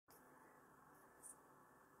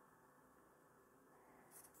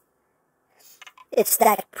It's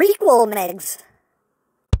that prequel, Megs.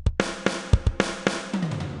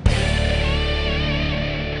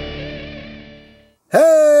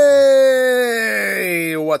 Hey!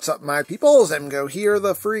 What's up, my peoples? EmGo here,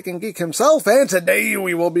 the freaking geek himself, and today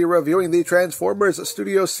we will be reviewing the Transformers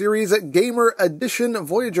Studio Series Gamer Edition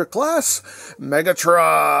Voyager class,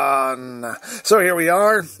 Megatron. So here we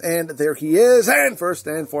are, and there he is, and first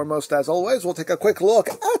and foremost, as always, we'll take a quick look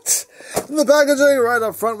at the packaging. Right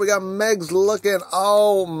up front, we got Megs looking,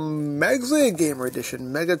 Megsy Gamer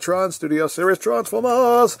Edition Megatron Studio Series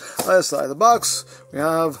Transformers. On the side of the box, we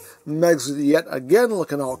have Megs yet again,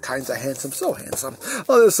 looking all kinds of handsome, so handsome.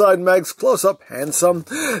 On this side, Megs, close-up, handsome.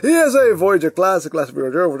 He is a Voyager Classic, Classic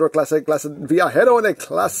Voyager, Classic, Classic Viajero, and a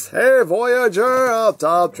Classic Voyager. Up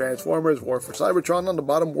top, Transformers, War for Cybertron. On the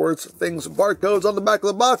bottom, words, things, barcodes. On the back of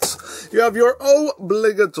the box, you have your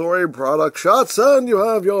obligatory product shots, and you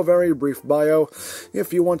have your very brief bio.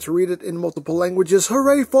 If you want to read it in multiple languages,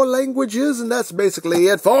 hooray for languages, and that's basically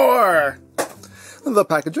it for the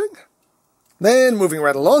packaging. Then, moving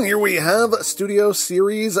right along, here we have Studio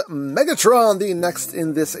Series Megatron, the next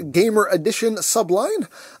in this Gamer Edition subline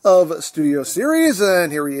of Studio Series.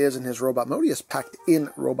 And here he is in his robot mode. He is packed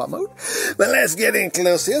in robot mode. But let's get in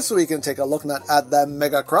close here so we can take a look not at that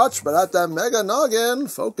mega crotch, but at that mega noggin.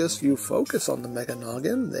 Focus, you focus on the mega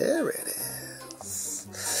noggin. There it is.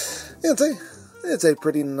 It's a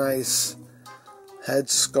pretty nice head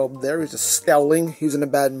sculpt there. He's just scowling. He's in a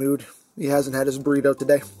bad mood. He hasn't had his burrito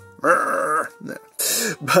today. No.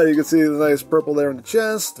 But you can see the nice purple there in the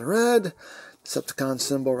chest, the red, Decepticon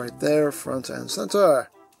symbol right there, front and center.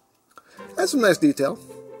 And some nice detail.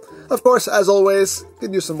 Of course, as always,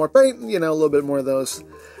 could use some more paint, a little bit more of those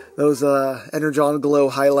Energon glow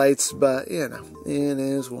highlights, but, it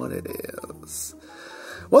is what it is.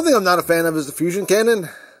 One thing I'm not a fan of is the fusion cannon.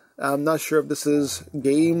 I'm not sure if this is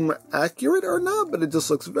game accurate or not, but it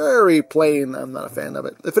just looks very plain. I'm not a fan of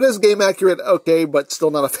it. If it is game accurate, okay, but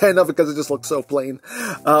still not a fan of it because it just looks so plain.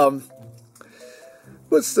 But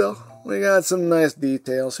still, we got some nice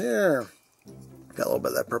details here. Got a little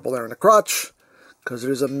bit of that purple there in the crotch, because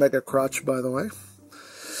there's a mega crotch, by the way.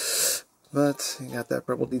 But you got that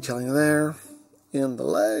purple detailing there in the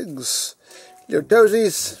legs, your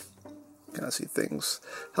toesies. Kind of see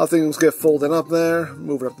how things get folded up there,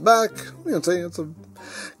 moving up the back. You can see it's a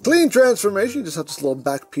clean transformation. You just have this little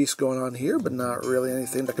back piece going on here, but not really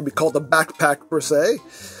anything that could be called a backpack per se.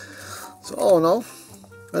 So all in all,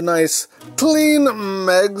 a nice clean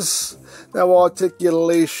Megs. Now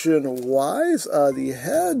articulation-wise, the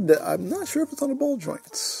head, I'm not sure if it's on the ball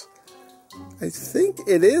joints. I think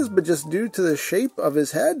it is, but just due to the shape of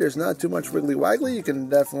his head, there's not too much wiggly-waggly. You can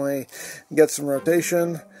definitely get some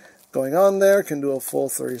rotation going on there, can do a full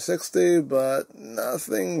 360, but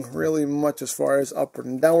nothing really much as far as upward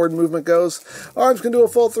and downward movement goes. Arms can do a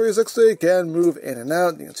full 360, can move in and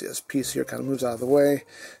out. You can see this piece here kind of moves out of the way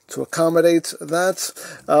to accommodate that.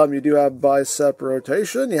 You do have bicep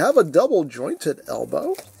rotation. You have a double jointed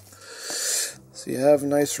elbow. So you have a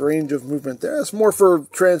nice range of movement there. It's more for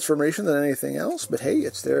transformation than anything else, but hey,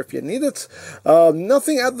 it's there if you need it.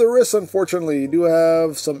 Nothing at the wrist, unfortunately. You do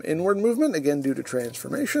have some inward movement, again, due to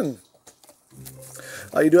transformation.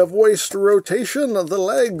 You do have waist rotation. The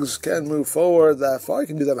legs can move forward that far. You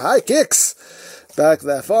can do them high kicks back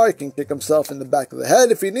that far. He can kick himself in the back of the head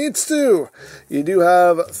if he needs to. You do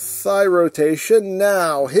have thigh rotation.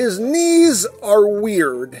 Now, his knees are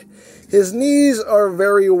weird. His knees are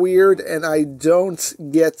very weird, and I don't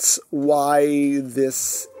get why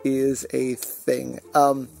this is a thing.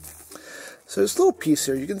 So this little piece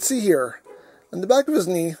here, you can see here, on the back of his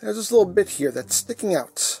knee, there's this little bit here that's sticking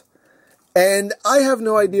out. And I have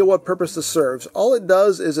no idea what purpose this serves. All it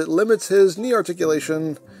does is it limits his knee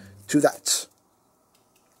articulation to that.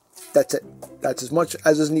 That's it. That's as much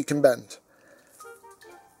as his knee can bend.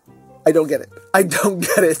 I don't get it. I don't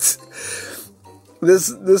get it.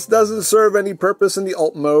 This doesn't serve any purpose in the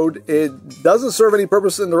alt mode. It doesn't serve any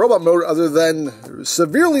purpose in the robot mode other than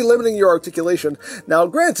severely limiting your articulation. Now,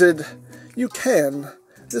 granted, you can.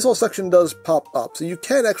 This whole section does pop up, so you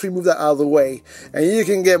can actually move that out of the way, and you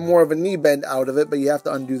can get more of a knee bend out of it, but you have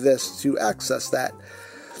to undo this to access that.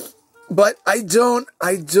 But I don't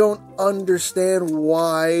understand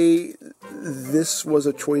why this was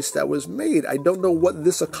a choice that was made. I don't know what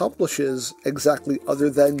this accomplishes exactly other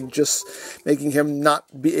than just making him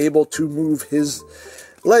not be able to move his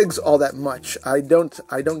legs all that much. I don't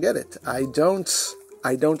get it. I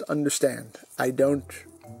don't understand. I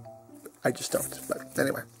just don't. But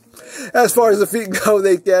anyway. As far as the feet go,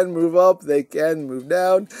 they can move up, they can move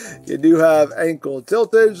down. You do have ankle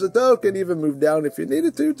tiltage. The toe can even move down if you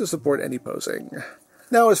needed to support any posing.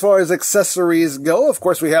 Now, as far as accessories go, of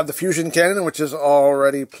course, we have the fusion cannon, which is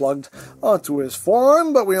already plugged onto his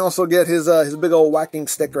forearm, but we also get his big old whacking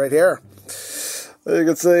stick right here. As you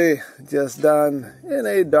can see, just done in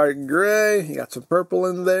a dark gray. You got some purple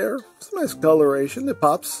in there. Some nice coloration. It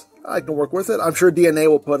pops. I can work with it. I'm sure DNA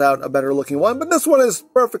will put out a better looking one, but this one is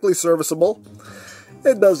perfectly serviceable.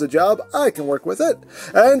 It does the job. I can work with it.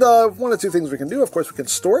 And one of two things we can do. Of course, we can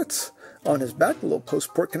store it on his back, a little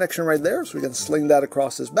post-port connection right there, so we can sling that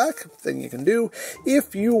across his back. Thing you can do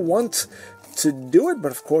if you want to do it,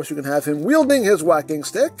 but of course you can have him wielding his whacking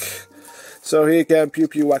stick, so he can pew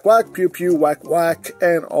pew whack whack, pew pew whack whack,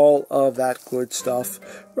 and all of that good stuff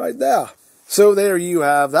right there. So there you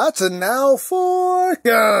have that, and now for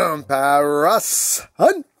comparison.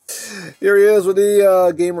 Here he is with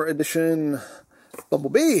the Gamer Edition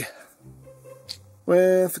Bumblebee,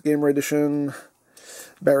 with Gamer Edition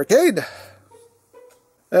Barricade,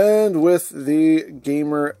 and with the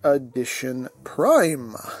Gamer Edition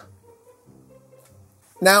Prime.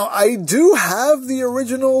 Now, I do have the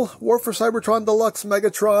original War for Cybertron Deluxe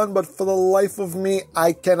Megatron, but for the life of me,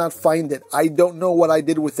 I cannot find it. I don't know what I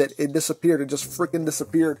did with it. It disappeared. It just freaking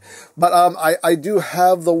disappeared. But I do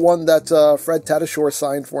have the one that Fred Tatasciore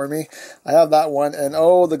signed for me. I have that one, and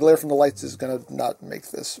oh, the glare from the lights is going to not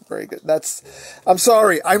make this very good. I'm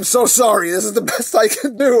sorry. I'm so sorry. This is the best I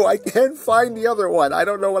can do. I can't find the other one. I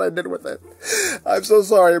don't know what I did with it. I'm so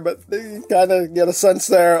sorry, but you kind of get a sense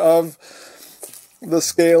there of the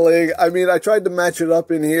scaling. I mean, I tried to match it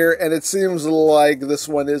up in here, and it seems like this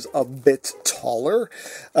one is a bit taller.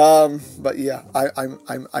 But yeah,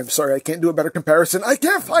 I'm sorry. I can't do a better comparison. I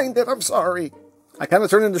can't find it. I'm sorry. I kind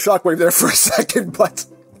of turned into Shockwave there for a second, but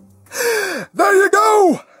there you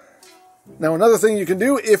go. Now, another thing you can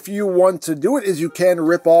do if you want to do it is you can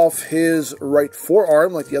rip off his right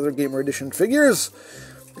forearm like the other Gamer Edition figures.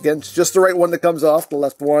 Again, it's just the right one that comes off. The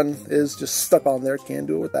left one is just stuck on there. Can't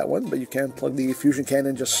do it with that one, but you can plug the fusion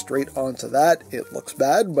cannon just straight onto that. It looks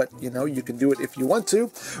bad, but you know, you can do it if you want to.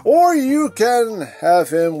 Or you can have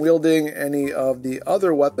him wielding any of the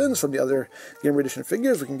other weapons from the other Gamer Edition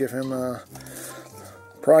figures. We can give him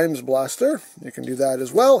Prime's blaster. You can do that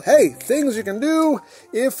as well. Hey, things you can do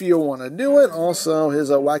if you want to do it. Also,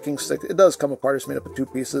 his whacking stick, it does come apart. It's made up of two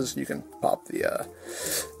pieces. You can pop the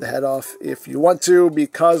head off if you want to,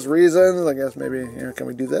 because reasons. I guess maybe, you know, can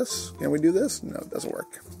we do this? Can we do this? No, it doesn't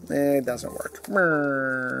work. It doesn't work.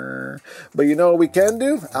 But you know what we can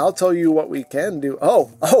do? I'll tell you what we can do.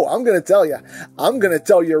 Oh, I'm going to tell you. I'm going to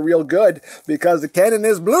tell you real good, because the cannon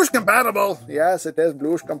is Blush compatible. Yes, it is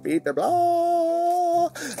Blush compatible.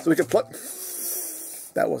 So we can plug.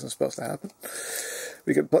 That wasn't supposed to happen.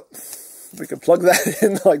 We can plug that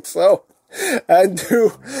in like so, and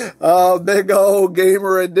do big old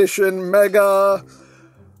Gamer Edition Mega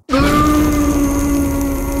Blush.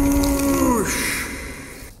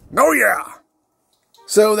 Oh yeah!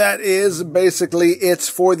 So that is basically it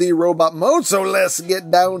for the robot mode. So let's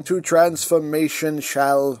get down to transformation,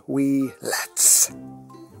 shall we? Let's.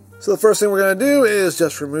 So the first thing we're going to do is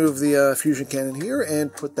just remove the fusion cannon here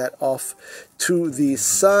and put that off to the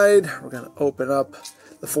side. We're going to open up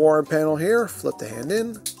the forearm panel here, flip the hand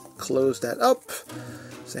in, close that up.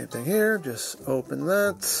 Same thing here, just open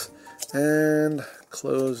that and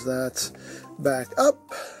close that back up.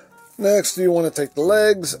 Next, you want to take the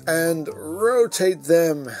legs and rotate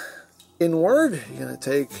them inward. You're going to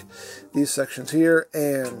take these sections here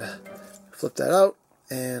and flip that out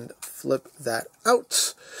and flip that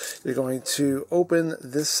out. You're going to open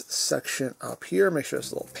this section up here. Make sure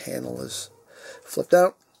this little panel is flipped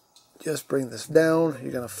out. Just bring this down.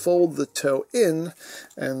 You're going to fold the toe in,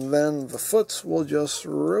 and then the foot will just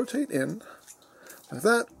rotate in like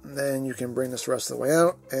that. Then you can bring this rest of the way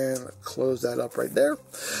out and close that up right there.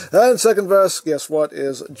 And second vest, guess what,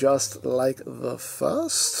 is just like the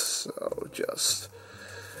first. So just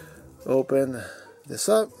open this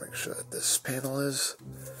up. Make sure that this panel is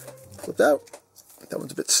flipped out. That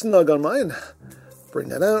one's a bit snug on mine. Bring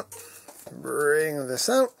that out. Bring this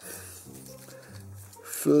out.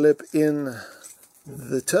 Flip in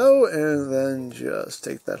the toe, and then just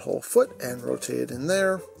take that whole foot and rotate it in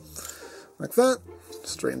there. Like that.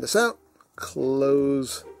 Straighten this out.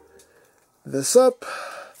 Close this up.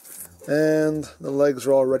 And the legs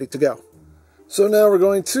are all ready to go. So now we're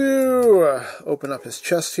going to open up his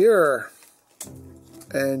chest here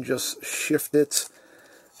and just shift it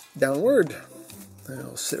downward.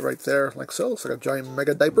 It'll sit right there like so. Looks like a giant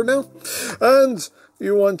mega diaper now. And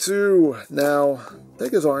you want to now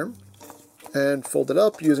take his arm and fold it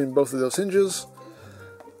up using both of those hinges.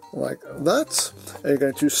 like that. And you're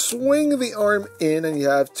going to swing the arm in, and you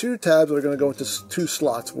have 2 tabs that are going to go into 2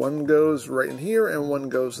 slots. One goes right in here, and one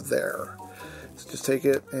goes there. So just take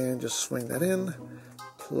it and just swing that in.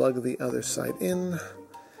 Plug the other side in.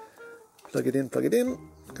 Plug it in, plug it in.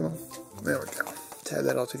 Come on. There we go. Tab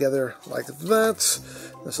that all together like that.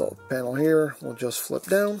 This little panel here will just flip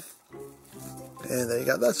down. And then you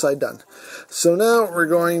got that side done. So now we're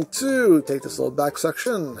going to take this little back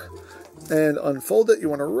section and unfold it. You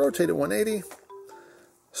want to rotate it 180.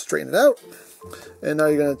 Straighten it out. And now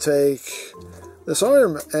you're going to take this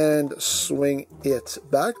arm and swing it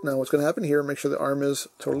back. Now what's going to happen here, make sure the arm is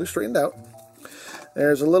totally straightened out.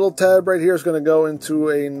 There's a little tab right here. It's going to go into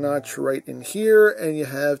a notch right in here. And you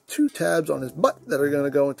have 2 tabs on his butt that are going to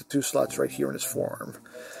go into 2 slots right here in his forearm.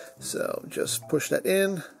 So just push that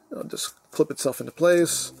in. It'll just clip itself into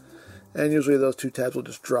place. And usually those 2 tabs will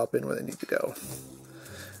just drop in where they need to go.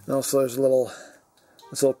 And also there's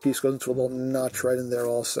this little piece goes into a little notch right in there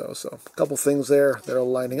also. So a couple things there that are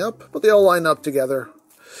lining up, but they all line up together.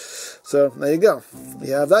 So there you go.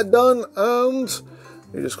 You have that done, and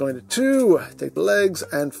you're just going to take the legs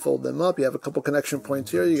and fold them up. You have a couple connection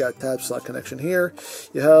points here. You got tab slot connection here.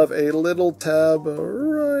 You have a little tab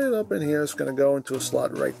right up in here. It's going to go into a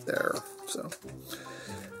slot right there. So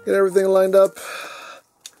get everything lined up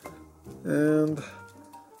and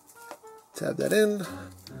tab that in.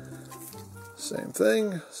 Same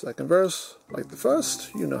thing, second verse, like the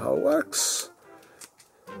first. You know how it works.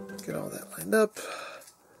 Get all that lined up.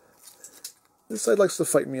 This side likes to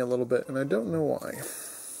fight me a little bit, and I don't know why.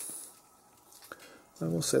 I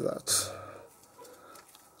will say that.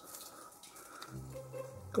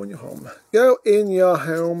 Go in your home. Go in your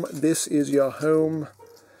home. This is your home.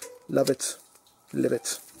 Love it. Live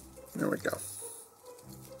it. There we go.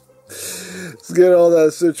 Let's get all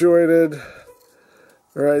that situated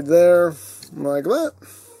right there, like that.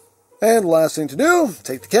 And last thing to do,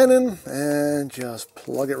 take the cannon and just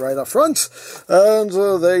plug it right up front. And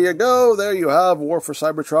there you go. There you have War for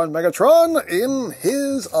Cybertron Megatron in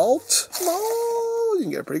his alt mode. You can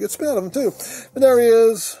get a pretty good spin out of him too. But there he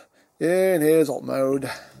is in his alt mode.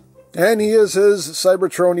 And he is his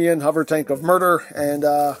Cybertronian hover tank of murder. And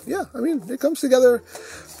yeah, I mean, it comes together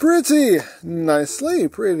pretty nicely,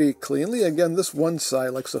 pretty cleanly. Again, this one side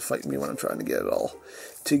likes to fight me when I'm trying to get it all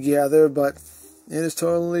together, but it is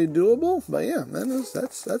totally doable. But yeah,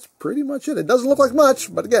 that's pretty much it. It doesn't look like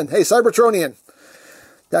much, but again, hey, Cybertronian.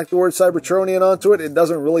 Tack the word Cybertronian onto it. It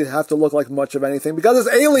doesn't really have to look like much of anything because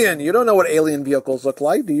it's alien. You don't know what alien vehicles look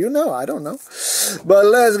like. Do you know? I don't know. But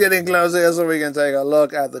let's get in close here so we can take a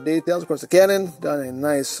look at the details. Of course, the cannon done a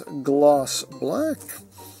nice gloss black.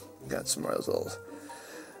 Got some of those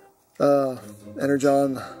little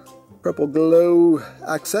Energon purple glow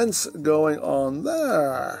accents going on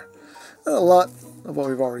there. And a lot of what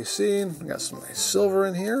we've already seen. We got some nice silver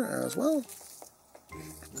in here as well.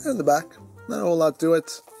 And the back. Not a whole lot to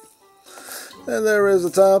it. And there is the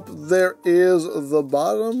top. There is the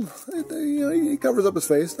bottom. He covers up his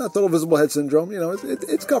face. Not total visible head syndrome.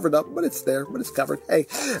 It's covered up, but it's there. But it's covered. Hey,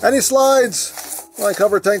 and he slides like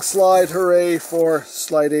hover tanks slide. Hooray for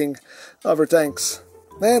sliding hover tanks.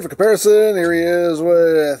 And for comparison, here he is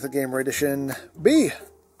with the Gamer Edition B.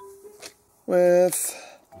 With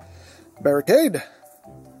Barricade.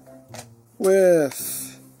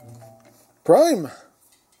 With Prime.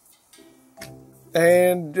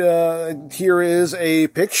 And here is a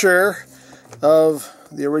picture of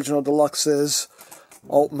the original Deluxe's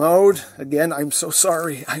alt mode. Again, I'm so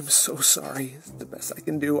sorry. I'm so sorry. It's the best I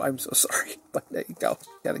can do. I'm so sorry. But there you go.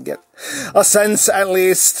 Gotta get a sense, at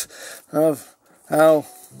least, of how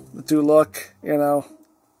the two look,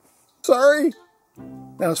 Sorry.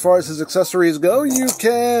 Now, as far as his accessories go, you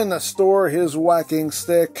can store his whacking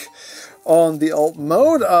stick on the alt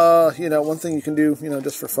mode. One thing you can do,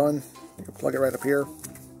 just for fun, you can plug it right up here.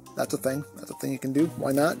 That's a thing. That's a thing you can do.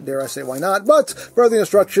 Why not? Dare I say why not? But for the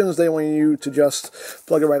instructions, they want you to just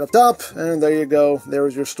plug it right up top. And there you go. There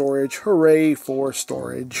is your storage. Hooray for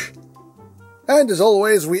storage. And as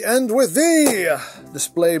always, we end with the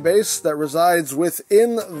display base that resides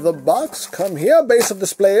within the box. Come here, base of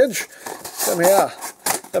displayage. Come here.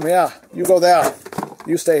 Come here. You go there.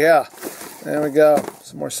 You stay here. There we go.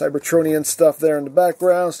 Some more Cybertronian stuff there in the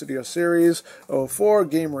background. Studio Series 04,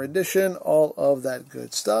 Gamer Edition, all of that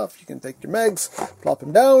good stuff. You can take your Megs, plop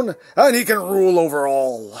him down, and he can rule over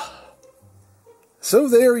all. So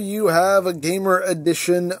there you have a Gamer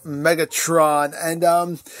Edition Megatron. And,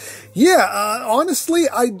 honestly,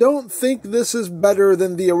 I don't think this is better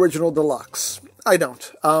than the original Deluxe. I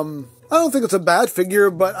don't. I don't think it's a bad figure,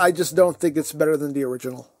 but I just don't think it's better than the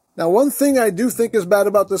original. Now, one thing I do think is bad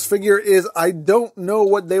about this figure is I don't know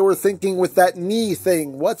what they were thinking with that knee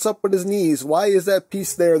thing. What's up with his knees? Why is that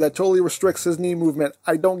piece there that totally restricts his knee movement?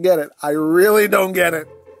 I don't get it. I really don't get it.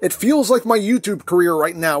 It feels like my YouTube career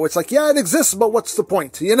right now. It's like, yeah, it exists, but what's the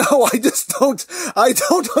point? You know, I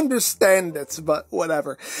don't understand it, but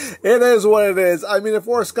whatever. It is what it is. I mean, if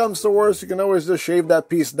worse comes to worse, you can always just shave that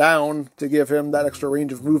piece down to give him that extra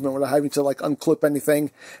range of movement without having to, like, unclip anything.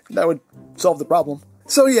 That would solve the problem.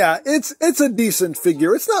 So yeah, it's a decent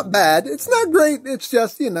figure. It's not bad. It's not great. It's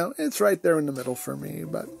just, you know, it's right there in the middle for me,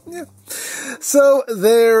 but yeah. So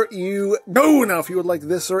there you go. Now, if you would like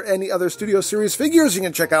this or any other Studio Series figures, you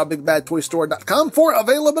can check out BigBadToyStore.com for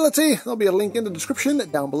availability. There'll be a link in the description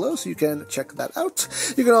down below, so you can check that out.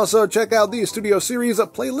 You can also check out the Studio Series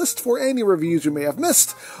playlist for any reviews you may have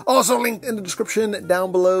missed. Also linked in the description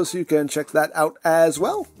down below, so you can check that out as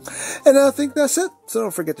well. And I think that's it. So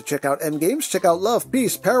don't forget to check out EmGo's, check out Love,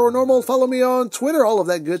 Peace, Paranormal, follow me on Twitter, all of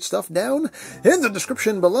that good stuff down in the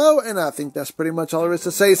description below, and I think that's pretty much all there is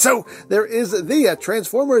to say. So, there is the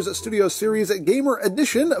Transformers Studio Series Gamer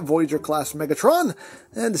Edition Voyager Class Megatron,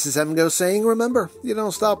 and this is EmGo saying, remember, you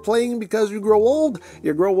don't stop playing because you grow old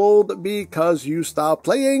because you stop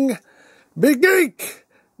playing. Be geek,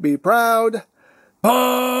 be proud,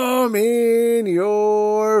 palm in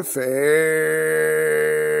your face.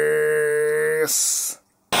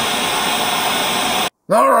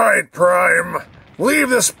 Alright, Prime. Leave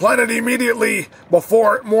this planet immediately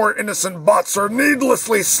before more innocent bots are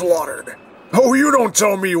needlessly slaughtered. Oh, you don't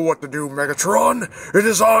tell me what to do, Megatron. It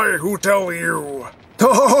is I who tell you.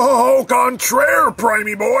 Au contraire,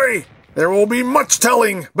 Primey boy. There will be much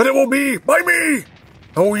telling, but it will be by me.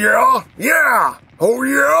 Oh yeah? Yeah. Oh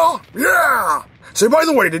yeah? Yeah. Say, by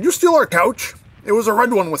the way, did you steal our couch? It was a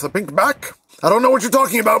red one with a pink back. I don't know what you're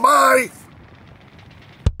talking about. Bye.